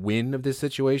maybe win of this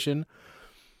situation.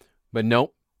 But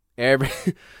nope.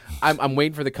 I'm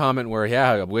waiting for the comment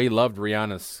where, we loved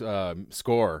Rihanna's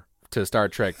score to Star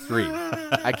Trek 3.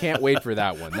 I can't wait for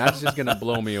that one. That's just gonna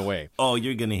blow me away. Oh,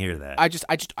 you're gonna hear that.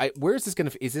 Where is this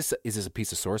gonna? Is this a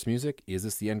piece of source music? Is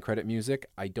this the end credit music?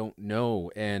 I don't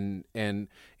know. And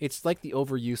it's like the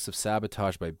overuse of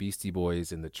Sabotage by Beastie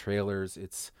Boys in the trailers.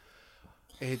 It's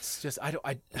just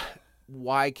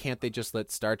why can't they just let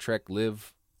Star Trek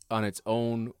live on its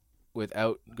own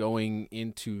without going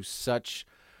into such.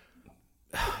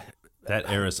 That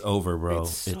era's over, bro.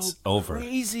 It's over.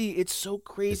 Crazy. It's so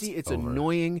crazy. It's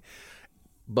annoying.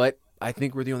 But I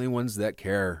think we're the only ones that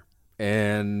care.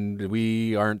 And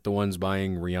we aren't the ones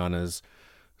buying Rihanna's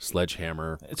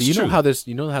Sledgehammer. You know how this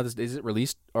is it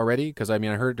released already? Because I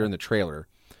heard it during the trailer.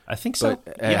 I think so.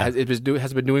 But, has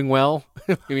it been doing well?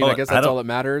 I guess that's all that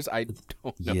matters. I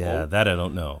don't know. Yeah, that I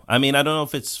don't know. I don't know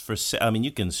if it's for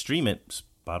you can stream it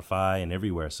Spotify and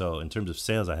everywhere. So in terms of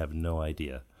sales, I have no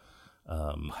idea.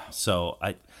 So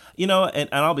and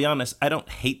I'll be honest, I don't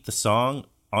hate the song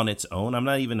on its own. I'm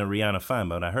not even a Rihanna fan,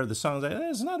 but when I heard the song, I was like,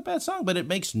 it's not a bad song, but it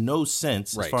makes no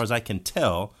sense as far as I can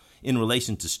tell in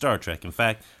relation to Star Trek. In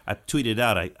fact, I tweeted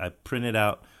out, I printed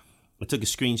out, I took a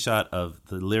screenshot of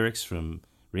the lyrics from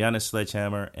Rihanna's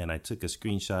Sledgehammer, and I took a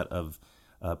screenshot of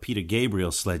Peter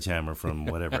Gabriel's Sledgehammer from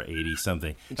whatever 80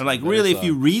 something. I'm like, really, if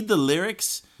you read the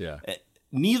lyrics,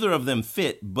 neither of them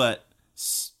fit, but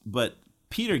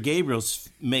Peter Gabriel's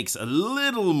makes a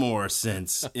little more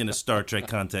sense in a Star Trek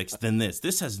context than this.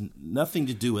 This has nothing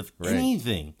to do with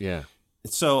anything. Yeah.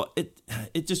 So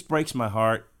it just breaks my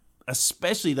heart,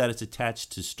 especially that it's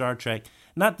attached to Star Trek.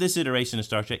 Not this iteration of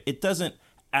Star Trek. It doesn't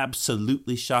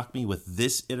absolutely shock me with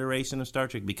this iteration of Star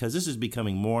Trek because this is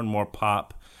becoming more and more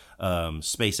pop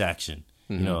space action.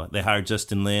 Mm-hmm. They hired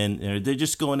Justin Lin. They're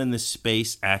just going in this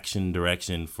space action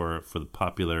direction for the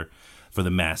popular. For the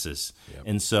masses. Yep.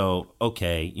 And so,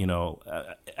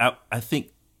 I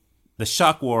think the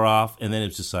shock wore off, and then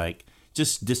it's just like,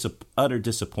 utter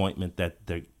disappointment that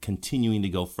they're continuing to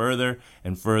go further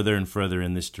and further and further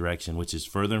in this direction, which is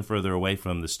further and further away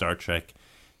from the Star Trek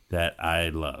that I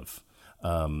love.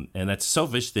 And that's a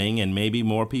selfish thing, and maybe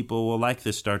more people will like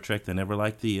this Star Trek than ever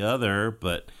liked the other,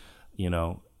 but,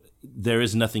 there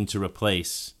is nothing to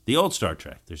replace the old Star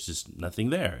Trek. There's just nothing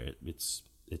there. It's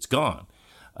gone.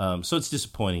 So it's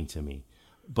disappointing to me.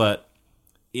 But,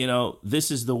 this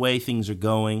is the way things are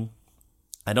going.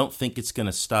 I don't think it's going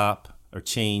to stop or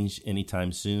change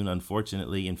anytime soon,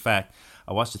 unfortunately. In fact,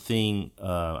 I watched a thing,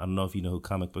 I don't know if you know who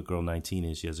Comic Book Girl 19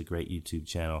 is. She has a great YouTube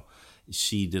channel.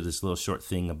 She did this little short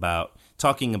thing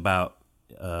talking about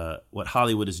what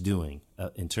Hollywood is doing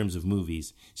in terms of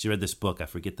movies. She read this book. I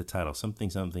forget the title.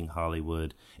 Something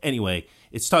Hollywood. Anyway,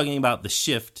 it's talking about the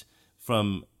shift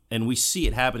from... And we see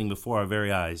it happening before our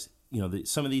very eyes.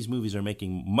 Some of these movies are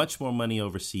making much more money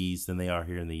overseas than they are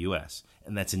here in the U.S.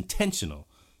 And that's intentional.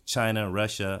 China,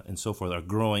 Russia, and so forth are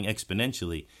growing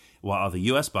exponentially, while the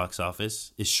U.S. box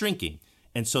office is shrinking.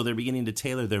 And so they're beginning to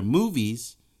tailor their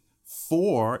movies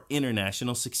for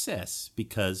international success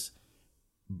because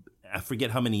I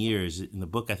forget how many years. In the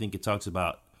book, I think it talks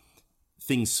about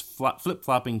things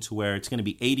flip-flopping to where it's going to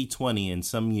be 80-20 in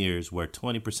some years where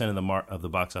 20% of the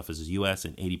box office is U.S.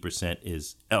 and 80%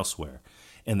 is elsewhere.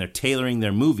 And they're tailoring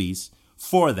their movies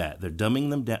for that. They're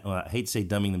dumbing them down. Well, I hate to say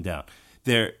dumbing them down.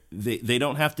 They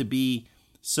don't have to be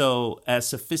so as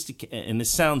sophisticated. And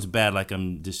this sounds bad, like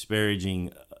I'm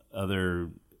disparaging other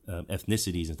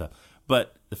ethnicities and stuff.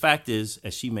 But the fact is,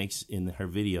 as she makes in her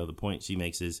video, the point she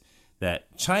makes is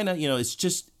that China,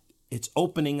 it's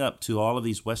opening up to all of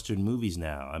these Western movies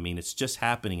now. I mean, it's just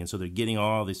happening. And so they're getting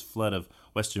all this flood of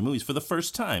Western movies for the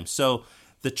first time. So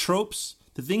the tropes,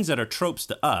 the things that are tropes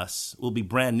to us will be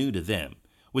brand new to them,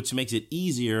 which makes it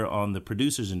easier on the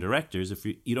producers and directors if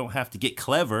you don't have to get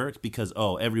clever because,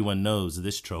 everyone knows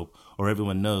this trope or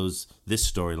everyone knows this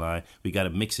storyline. We got to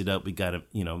mix it up. We got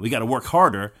to work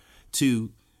harder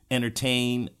to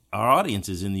entertain our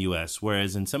audiences in the U.S.,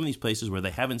 whereas in some of these places where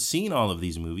they haven't seen all of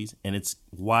these movies, and it's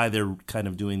why they're kind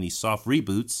of doing these soft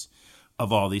reboots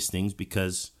of all these things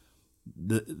because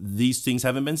these things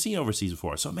haven't been seen overseas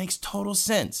before. So it makes total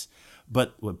sense.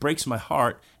 But what breaks my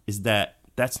heart is that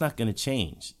that's not going to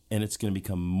change, and it's going to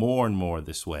become more and more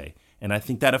this way. And I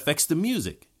think that affects the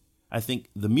music. I think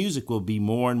the music will be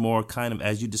more and more kind of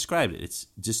as you described it. It's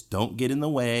just don't get in the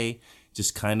way,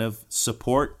 just kind of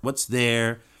support what's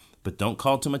there, but don't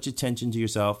call too much attention to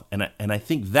yourself. And I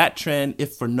think that trend,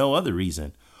 if for no other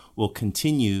reason, will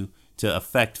continue to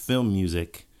affect film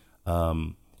music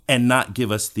and not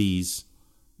give us these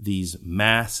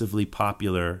massively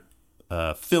popular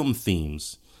film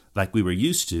themes like we were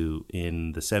used to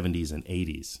in the 70s and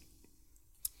 80s.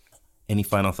 Any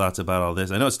final thoughts about all this?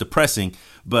 I know it's depressing,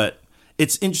 but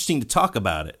it's interesting to talk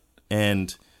about it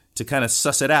and to kind of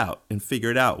suss it out and figure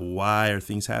it out. Why are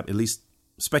things happening? At least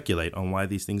speculate on why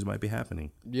these things might be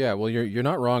happening. Yeah, well, you're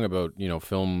not wrong about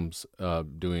films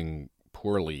doing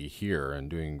poorly here and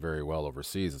doing very well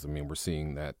overseas. I mean, we're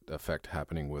seeing that effect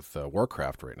happening with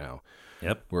Warcraft right now.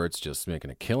 Yep, where it's just making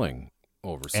a killing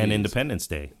overseas. And Independence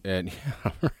Day. And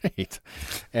yeah, right.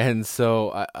 And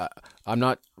so I'm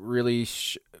not really.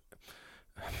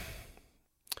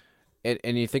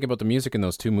 And you think about the music in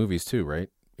those two movies too, right?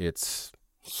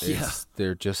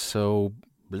 They're just so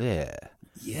bleh.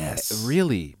 Yes.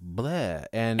 Really, bleh.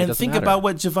 And think about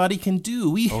what Javadi can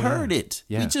do. We heard it.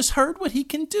 Yeah. We just heard what he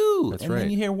can do. That's and right. then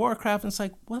you hear Warcraft, and it's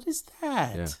like, what is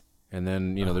that? Yeah. And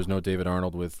then, there's no David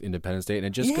Arnold with Independence Day. And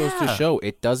it just goes to show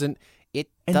it doesn't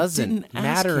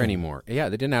matter anymore. Yeah,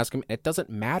 they didn't ask him. It doesn't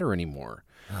matter anymore.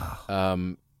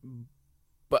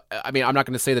 But, I mean, I'm not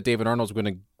going to say that David Arnold's going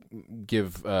to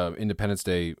give Independence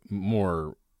Day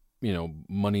more,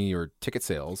 money or ticket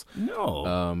sales.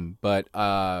 No. But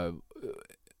I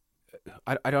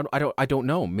don't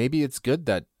know. Maybe it's good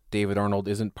that David Arnold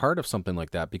isn't part of something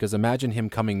like that, because imagine him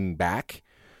coming back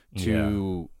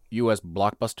to U.S.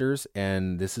 blockbusters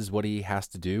and this is what he has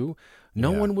to do.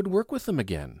 No one would work with him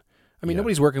again. I mean,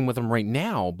 nobody's working with him right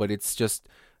now, but it's just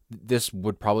this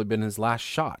would probably been his last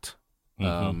shot.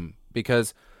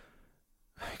 Because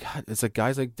God, it's like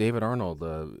guys like David Arnold,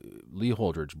 Lee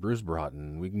Holdridge, Bruce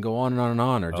Broughton. We can go on and on and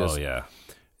on. Or just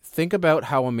think about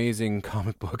how amazing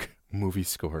comic book movie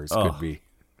scores could be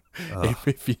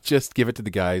if you just give it to the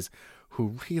guys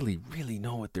who really, really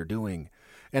know what they're doing.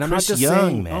 And I'm not just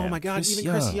saying, man. Oh my God,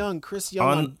 Chris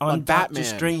Young on Batman, Doctor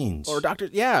Strange, or Doctor.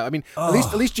 Yeah, I mean, at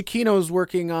least Giacchino's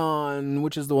working on,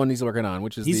 which is the one he's working on,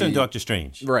 he's on Doctor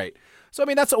Strange, right? So I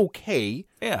mean, that's okay.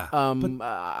 Yeah.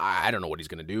 I don't know what he's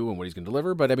going to do and what he's going to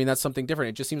deliver, but I mean, that's something different.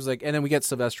 It just seems like, and then we get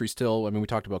Silvestri still. I mean, we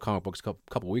talked about comic books a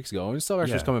couple weeks ago, and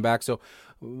Silvestri's coming back, so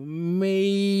maybe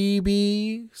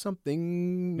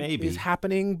something is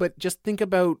happening. But just think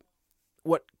about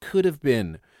what could have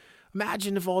been.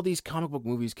 Imagine if all these comic book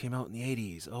movies came out in the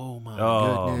 80s. Oh my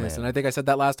goodness. Man. And I think I said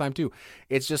that last time too.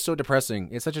 It's just so depressing.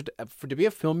 It's to be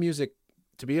a film music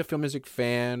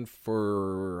fan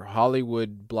for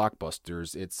Hollywood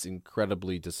blockbusters, it's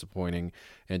incredibly disappointing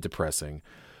and depressing.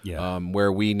 Yeah.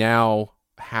 Where we now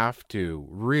have to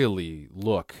really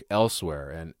look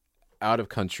elsewhere and out of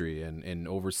country and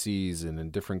overseas and in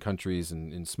different countries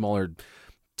and in smaller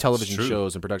television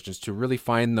shows and productions to really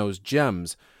find those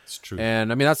gems. It's true.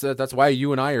 And I mean, that's why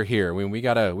you and I are here. I mean, we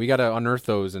gotta unearth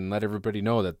those and let everybody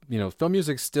know that, film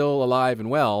music's still alive and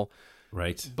well.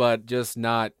 Right. But just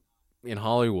not in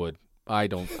Hollywood.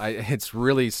 It's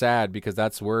really sad, because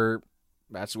that's where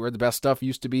the best stuff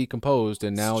used to be composed,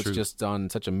 and now it's just on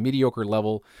such a mediocre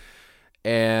level.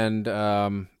 And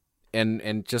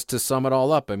just to sum it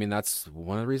all up, I mean, that's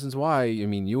one of the reasons why, I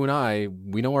mean, you and I,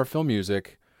 we know our film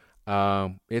music.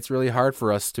 It's really hard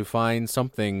for us to find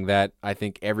something that I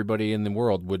think everybody in the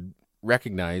world would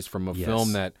recognize from a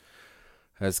film that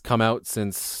has come out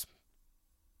since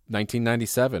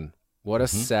 1997. What a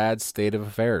sad state of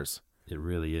affairs. It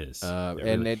really is.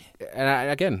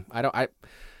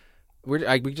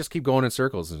 We just keep going in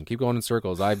circles and keep going in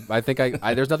circles. I think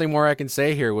there's nothing more I can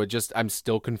say here. I'm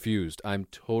still confused. I'm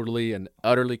totally and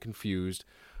utterly confused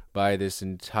by this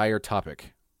entire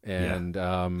topic. And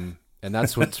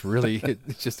that's what's really,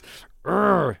 it's just,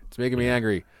 it's making me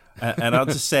angry. And I'll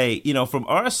just say, from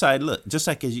our side, look, just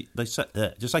like you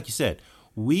said,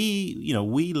 we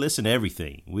listen to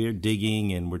everything. We're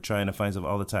digging and we're trying to find stuff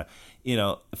all the time.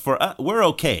 For us, we're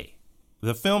okay.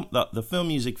 The film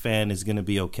music fan is going to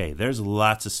be okay. There's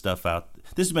lots of stuff out.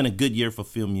 This has been a good year for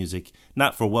film music,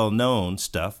 not for well-known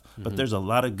stuff, but there's a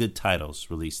lot of good titles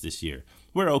released this year.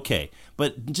 We're okay.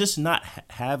 But just not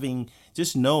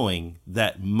just knowing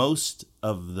that most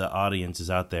of the audiences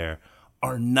out there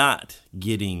are not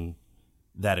getting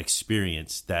that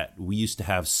experience that we used to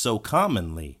have so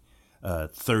commonly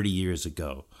 30 years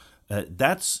ago.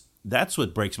 That's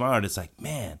what breaks my heart. It's like,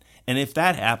 man, and if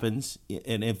that happens,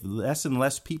 and if less and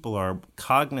less people are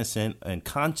cognizant and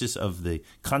conscious of the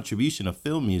contribution of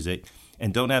film music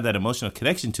and don't have that emotional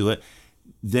connection to it,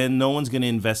 then no one's going to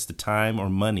invest the time or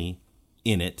money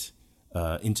in it,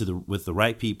 with the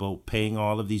right people, paying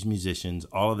all of these musicians,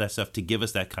 all of that stuff to give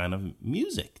us that kind of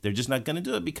music. They're just not going to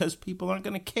do it because people aren't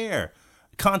going to care.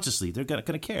 Consciously, they're going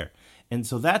to care. And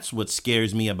so that's what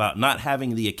scares me about not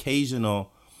having the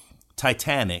occasional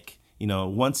Titanic,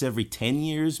 once every 10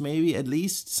 years, maybe at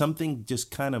least, something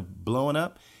just kind of blowing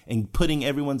up and putting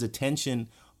everyone's attention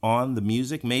on the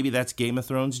music. Maybe that's Game of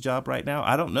Thrones' job right now.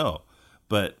 I don't know.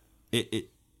 But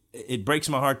it breaks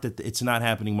my heart that it's not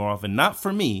happening more often. Not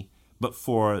for me, but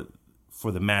for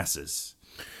the masses,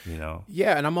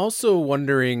 Yeah, and I'm also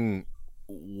wondering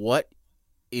what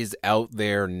is out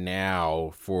there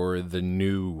now for the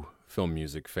new film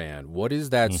music fan. What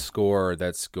is that score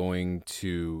that's going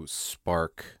to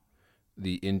spark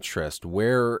the interest?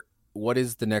 What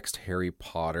is the next Harry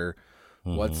Potter?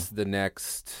 What's the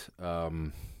next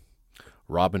Robin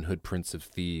Hood, Prince of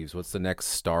Thieves? What's the next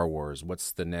Star Wars?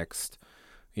 What's the next,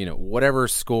 whatever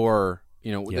score,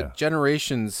 the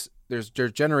generations, there's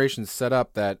generations set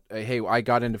up that, hey, I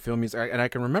got into film music, and I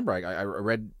can remember I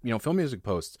read, film music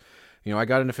posts. I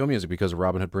got into film music because of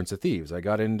Robin Hood, Prince of Thieves. I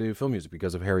got into film music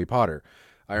because of Harry Potter.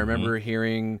 I remember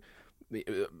hearing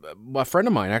a friend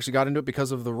of mine actually got into it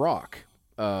because of The Rock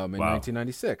in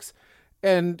 1996.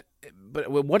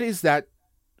 But what is that?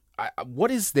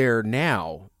 What is there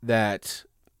now that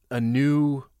a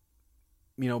new,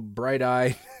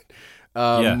 bright-eyed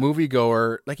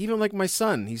moviegoer, even like my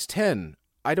son, he's 10.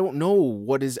 I don't know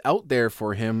what is out there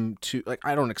for him to,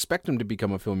 I don't expect him to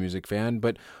become a film music fan,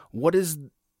 but what's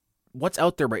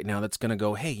out there right now that's going to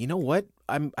go, hey, you know what?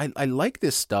 I like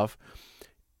this stuff,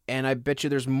 and I bet you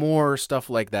there's more stuff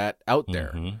like that out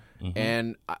there.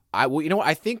 And I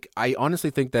honestly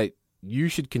think that you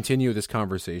should continue this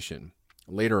conversation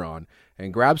later on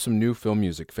and grab some new film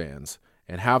music fans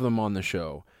and have them on the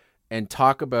show and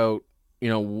talk about,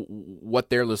 what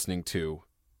they're listening to,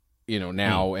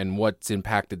 now and what's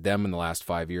impacted them in the last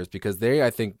 5 years, because they, I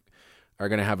think, are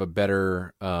going to have a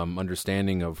better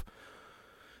understanding of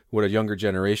what a younger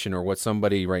generation or what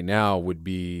somebody right now would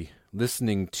be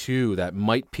listening to that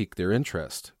might pique their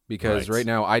interest. Because right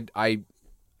now,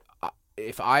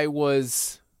 if I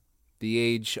was the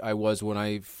age I was when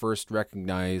I first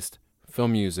recognized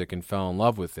film music and fell in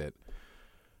love with it,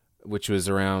 which was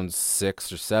around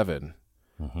 6 or 7,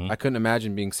 I couldn't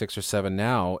imagine being 6 or 7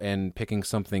 now and picking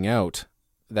something out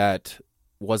that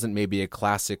wasn't maybe a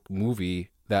classic movie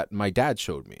that my dad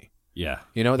showed me. Yeah.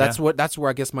 That's where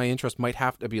I guess my interest might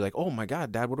have to be like, oh my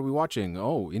God, Dad, what are we watching?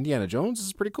 Oh, Indiana Jones? This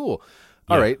is pretty cool.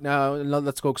 All right, now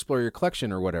let's go explore your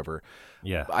collection or whatever.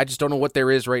 Yeah. I just don't know what there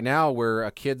is right now where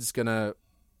a kid's going to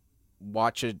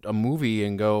watch a movie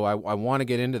and go, I want to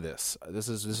get into this. This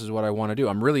is what I want to do.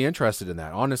 I'm really interested in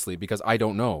that, honestly, because I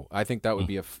don't know. I think that would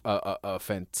be a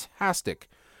fantastic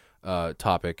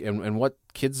topic and what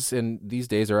kids in these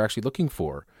days are actually looking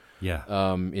for. Yeah.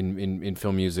 In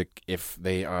film music, if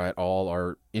they at all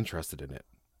are interested in it.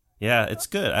 Yeah, it's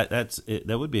good.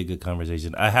 That would be a good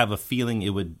conversation. I have a feeling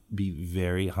it would be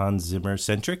very Hans Zimmer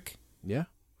centric. Yeah,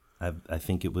 I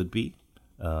think it would be,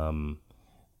 and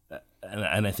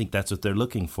I think that's what they're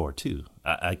looking for too.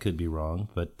 I could be wrong,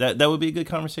 but that would be a good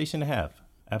conversation to have.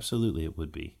 Absolutely, it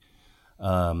would be.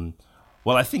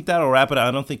 Well, I think that'll wrap it up.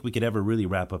 I don't think we could ever really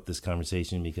wrap up this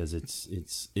conversation because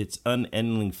it's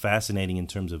unendingly fascinating in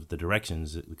terms of the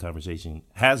directions that the conversation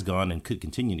has gone and could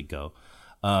continue to go.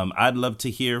 I'd love to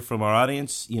hear from our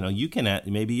audience. You can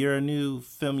maybe you're a new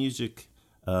film music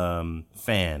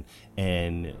fan,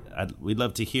 and we'd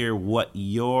love to hear what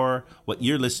you're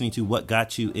listening to, what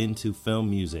got you into film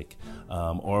music,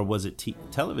 or was it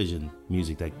television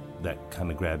music that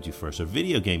kind of grabbed you first, or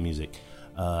video game music.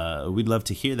 We'd love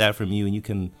to hear that from you, and you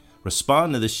can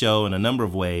respond to the show in a number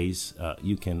of ways.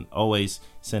 You can always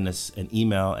send us an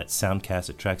email at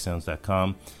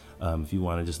soundcast@tracksounds.com. If you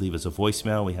want to just leave us a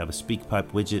voicemail, we have a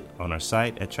SpeakPipe widget on our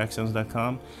site at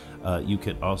tracksounds.com. You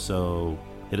could also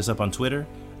hit us up on Twitter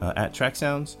at Track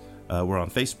Sounds. We're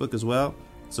on Facebook as well.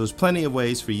 So there's plenty of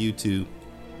ways for you to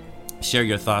share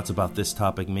your thoughts about this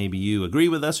topic. Maybe you agree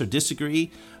with us or disagree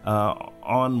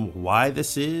on why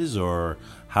this is or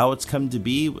how it's come to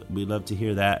be. We'd love to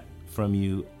hear that from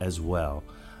you as well.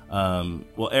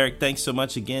 Well, Eric, thanks so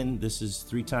much again. This is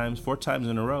 4 times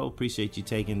in a row. Appreciate you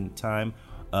taking time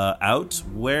out.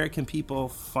 Where can people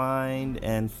find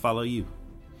and follow you?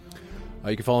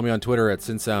 You can follow me on Twitter at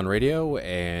SynSound Radio,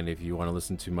 and if you want to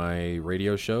listen to my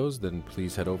radio shows, then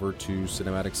please head over to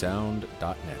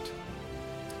cinematicsound.net.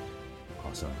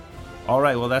 Awesome. All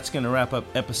right, well, that's going to wrap up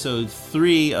episode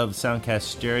 3 of Soundcast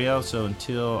Stereo. So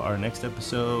until our next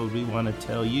episode, we want to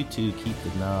tell you to keep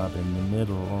the knob in the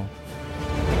middle.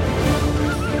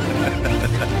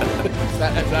 Is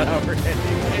that how we're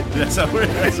ending it? That's how we're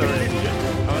ending it.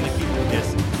 I want to keep it.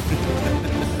 Yes.